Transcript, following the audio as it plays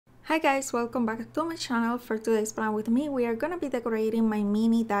Hi guys, welcome back to my channel. For today's plan with me, we are gonna be decorating my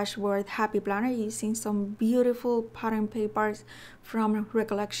mini dashboard happy planner using some beautiful pattern papers from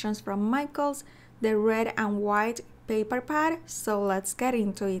Recollections from Michaels, the red and white paper pad. So let's get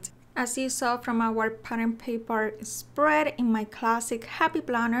into it. As you saw from our pattern paper spread in my classic happy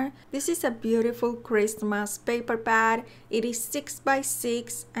planner, this is a beautiful Christmas paper pad. It is 6 by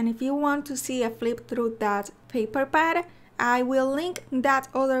 6, and if you want to see a flip through that paper pad, I will link that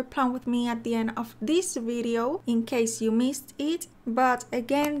other plan with me at the end of this video in case you missed it. But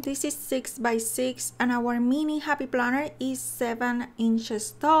again, this is 6 by 6 and our mini happy planner is 7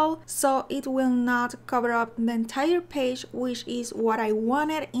 inches tall, so it will not cover up the entire page, which is what I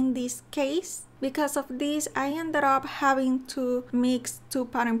wanted in this case. Because of this, I ended up having to mix two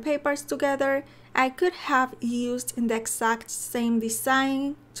pattern papers together. I could have used the exact same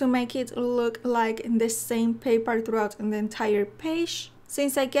design to make it look like the same paper throughout the entire page,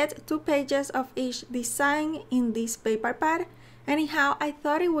 since I get 2 pages of each design in this paper pad. Anyhow, I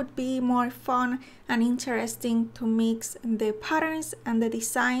thought it would be more fun and interesting to mix the patterns and the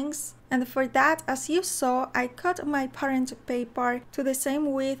designs. And for that, as you saw, I cut my pattern paper to the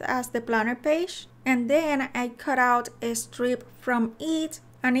same width as the planner page, and then I cut out a strip from it,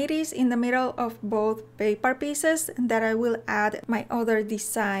 and it is in the middle of both paper pieces that I will add my other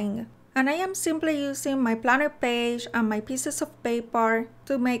design. And I am simply using my planner page and my pieces of paper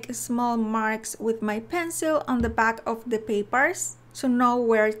to make small marks with my pencil on the back of the papers to know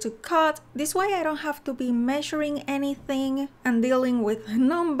where to cut. This way I don't have to be measuring anything and dealing with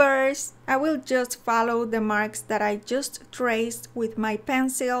numbers. I will just follow the marks that I just traced with my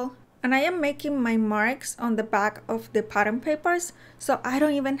pencil. And I am making my marks on the back of the pattern papers, so I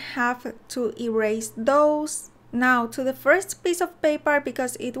don't even have to erase those. Now to the first piece of paper,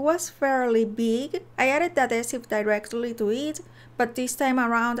 because it was fairly big, I added the adhesive directly to it, but this time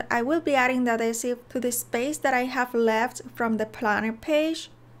around I will be adding the adhesive to the space that I have left from the planner page,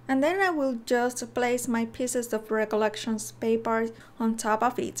 and then I will just place my pieces of Recollections paper on top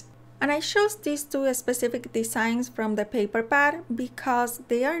of it. And I chose these 2 specific designs from the paper pad because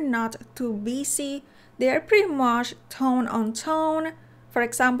they are not too busy. They are pretty much tone on tone. For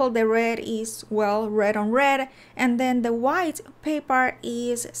example, the red is, well, red on red, and then the white paper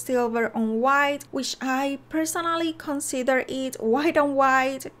is silver on white, which I personally consider it white on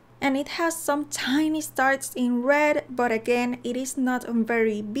white. And it has some tiny stars in red, but again, it is not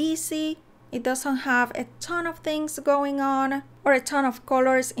very busy. It doesn't have a ton of things going on or a ton of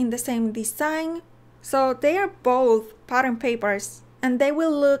colors in the same design. So they are both pattern papers and they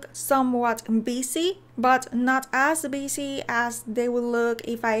will look somewhat busy, but not as busy as they would look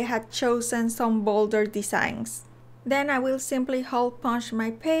if I had chosen some bolder designs. Then I will simply hole punch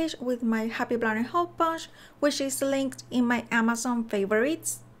my page with my Happy Planner hole punch, which is linked in my Amazon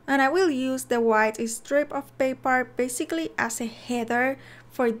favorites. And I will use the white strip of paper basically as a header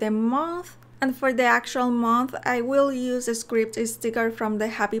for the month. And for the actual month, I will use a script sticker from the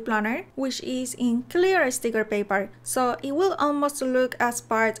Happy Planner, which is in clear sticker paper, so it will almost look as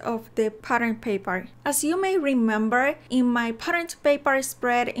part of the pattern paper. As you may remember, in my pattern paper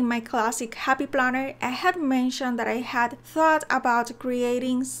spread in my classic Happy Planner, I had mentioned that I had thought about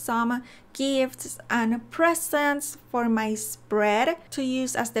creating some gifts and presents for my spread to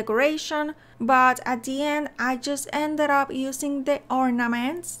use as decoration, but at the end I just ended up using the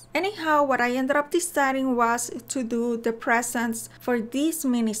ornaments. Anyhow, what I ended up deciding was to do the presents for this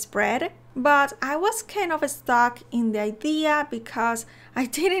mini spread, but I was kind of stuck in the idea because I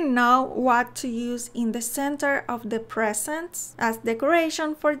didn't know what to use in the center of the presents as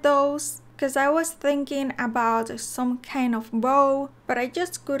decoration for those. Because I was thinking about some kind of bow, but I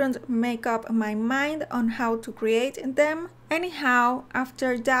just couldn't make up my mind on how to create them. Anyhow,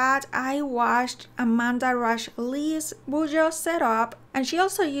 after that, I watched Amanda Rush Lee's Bujo setup, and she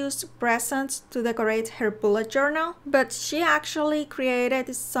also used presents to decorate her bullet journal, but she actually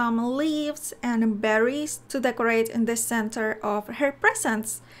created some leaves and berries to decorate in the center of her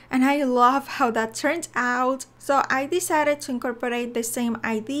presents. And I love how that turned out. So I decided to incorporate the same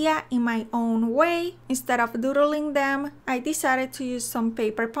idea in my own way. Instead of doodling them, I decided to use some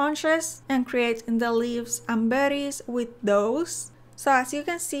paper punches and create the leaves and berries with those. So as you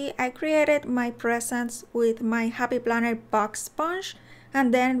can see, I created my presents with my Happy Planner box sponge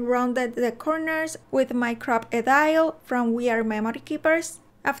and then rounded the corners with my crop edile from We Are Memory Keepers.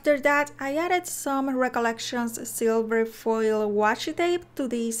 After that, I added some Recollections silver foil washi tape to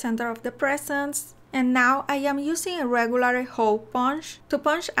the center of the presents. And now I am using a regular hole punch to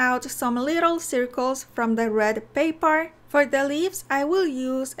punch out some little circles from the red paper For the leaves, I will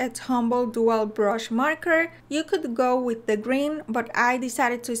use a tumble dual brush marker. You could go with the green, but I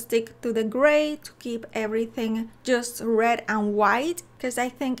decided to stick to the gray to keep everything just red and white because I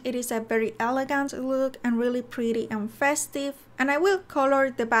think it is a very elegant look and really pretty and festive. And I will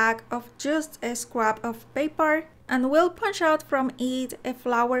color the back of just a scrap of paper and will punch out from it a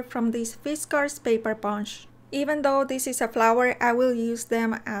flower from this Fiskars paper punch. Even though this is a flower, I will use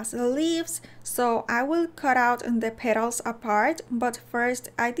them as leaves, so I will cut out the petals apart, but first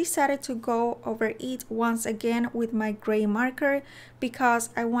I decided to go over it once again with my gray marker because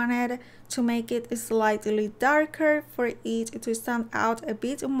I wanted to make it slightly darker for it to stand out a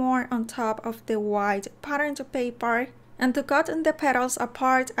bit more on top of the white patterned paper. And to cut the petals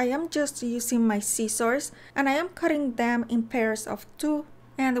apart, I am just using my scissors and I am cutting them in pairs of 2.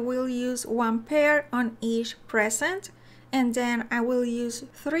 And we'll use 1 pair on each present, and then I will use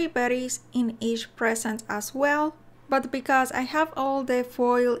 3 berries in each present as well. But because I have all the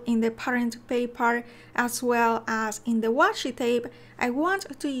foil in the parent paper as well as in the washi tape, I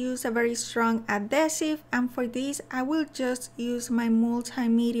want to use a very strong adhesive, and for this I will just use my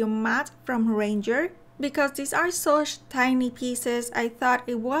multi-medium mat from Ranger. Because these are such tiny pieces, I thought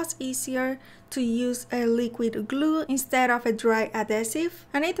it was easier to use a liquid glue instead of a dry adhesive,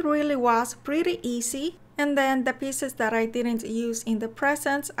 and it really was pretty easy. And then the pieces that I didn't use in the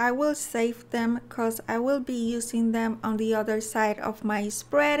presents, I will save them because I will be using them on the other side of my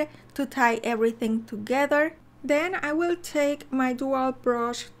spread to tie everything together. Then I will take my dual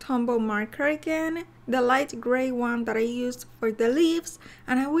brush tumble marker again, the light gray one that I used for the leaves,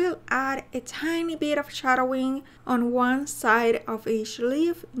 and I will add a tiny bit of shadowing on one side of each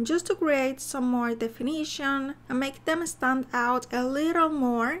leaf just to create some more definition and make them stand out a little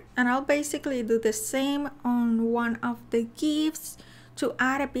more. And I'll basically do the same on one of the gifts to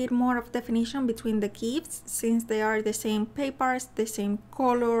add a bit more of definition between the gifts since they are the same papers, the same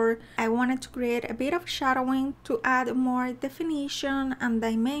color. I wanted to create a bit of shadowing to add more definition and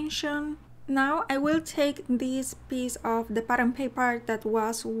dimension. Now I will take this piece of the pattern paper that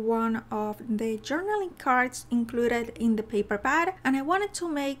was one of the journaling cards included in the paper pad, and I wanted to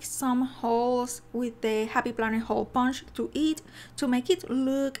make some holes with the Happy Planner hole punch to it to make it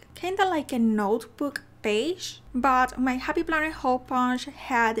look kind of like a notebook page, but my Happy Planner hole punch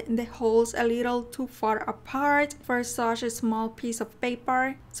had the holes a little too far apart for such a small piece of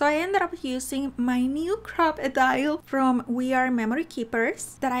paper, so I ended up using my new crop-a-dile from We Are Memory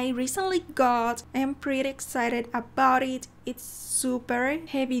Keepers that I recently got. I am pretty excited about it. It's super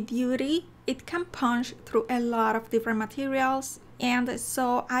heavy duty. It can punch through a lot of different materials, and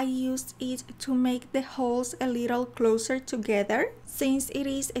so I used it to make the holes a little closer together. Since it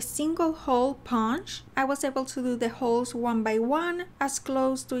is a single hole punch, I was able to do the holes one by one as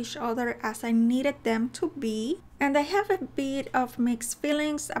close to each other as I needed them to be. And I have a bit of mixed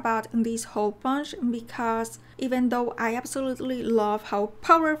feelings about this hole punch because even though I absolutely love how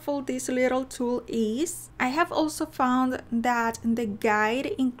powerful this little tool is, I have also found that the guide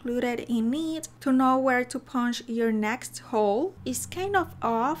included in it to know where to punch your next hole is kind of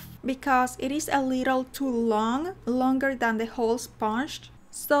off because it is a little too long, longer than the holes punched.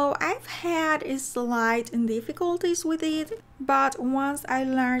 So I've had slight difficulties with it, but once I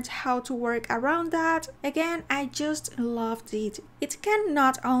learned how to work around that, again, I just loved it. It can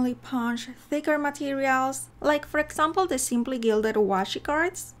not only punch thicker materials, like for example the Simply Gilded washi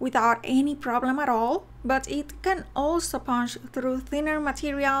cards, without any problem at all, but it can also punch through thinner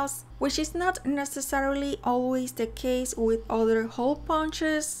materials, which is not necessarily always the case with other hole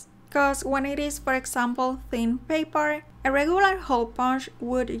punches. Because when it is, for example, thin paper, a regular hole punch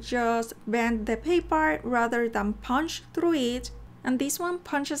would just bend the paper rather than punch through it, and this one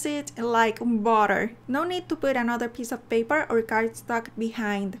punches it like butter. No need to put another piece of paper or cardstock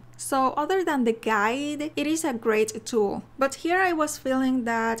behind. So other than the guide, it is a great tool. But here I was feeling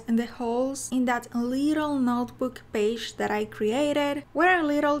that the holes in that little notebook page that I created were a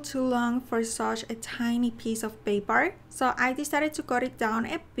little too long for such a tiny piece of paper. So I decided to cut it down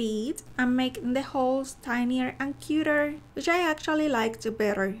a bit and make the holes tinier and cuter, which I actually liked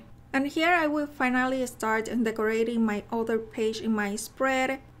better. And here I will finally start decorating my other page in my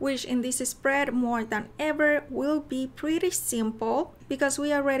spread, which in this spread more than ever will be pretty simple because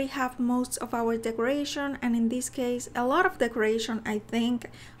we already have most of our decoration, and in this case a lot of decoration I think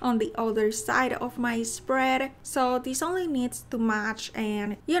on the other side of my spread. So this only needs to match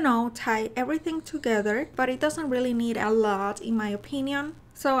and, you know, tie everything together, but it doesn't really need a lot in my opinion.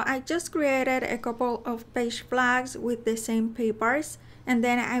 So I just created a couple of page flags with the same papers, And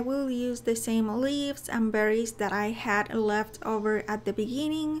then I will use the same leaves and berries that I had left over at the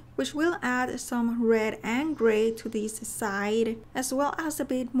beginning, which will add some red and gray to this side, as well as a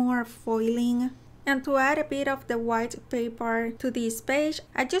bit more foiling. And to add a bit of the white paper to this page,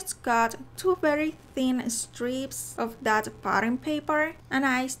 I just got 2 very thin strips of that pattern paper and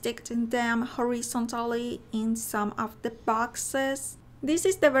I sticked them horizontally in some of the boxes. This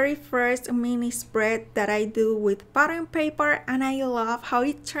is the very first mini spread that I do with pattern paper and I love how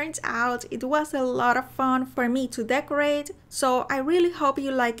it turns out. It was a lot of fun for me to decorate, so I really hope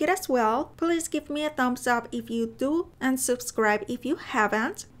you like it as well. Please give me a thumbs up if you do and subscribe if you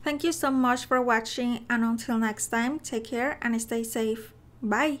haven't. Thank you so much for watching and until next time, take care and stay safe.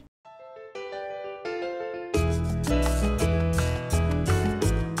 Bye!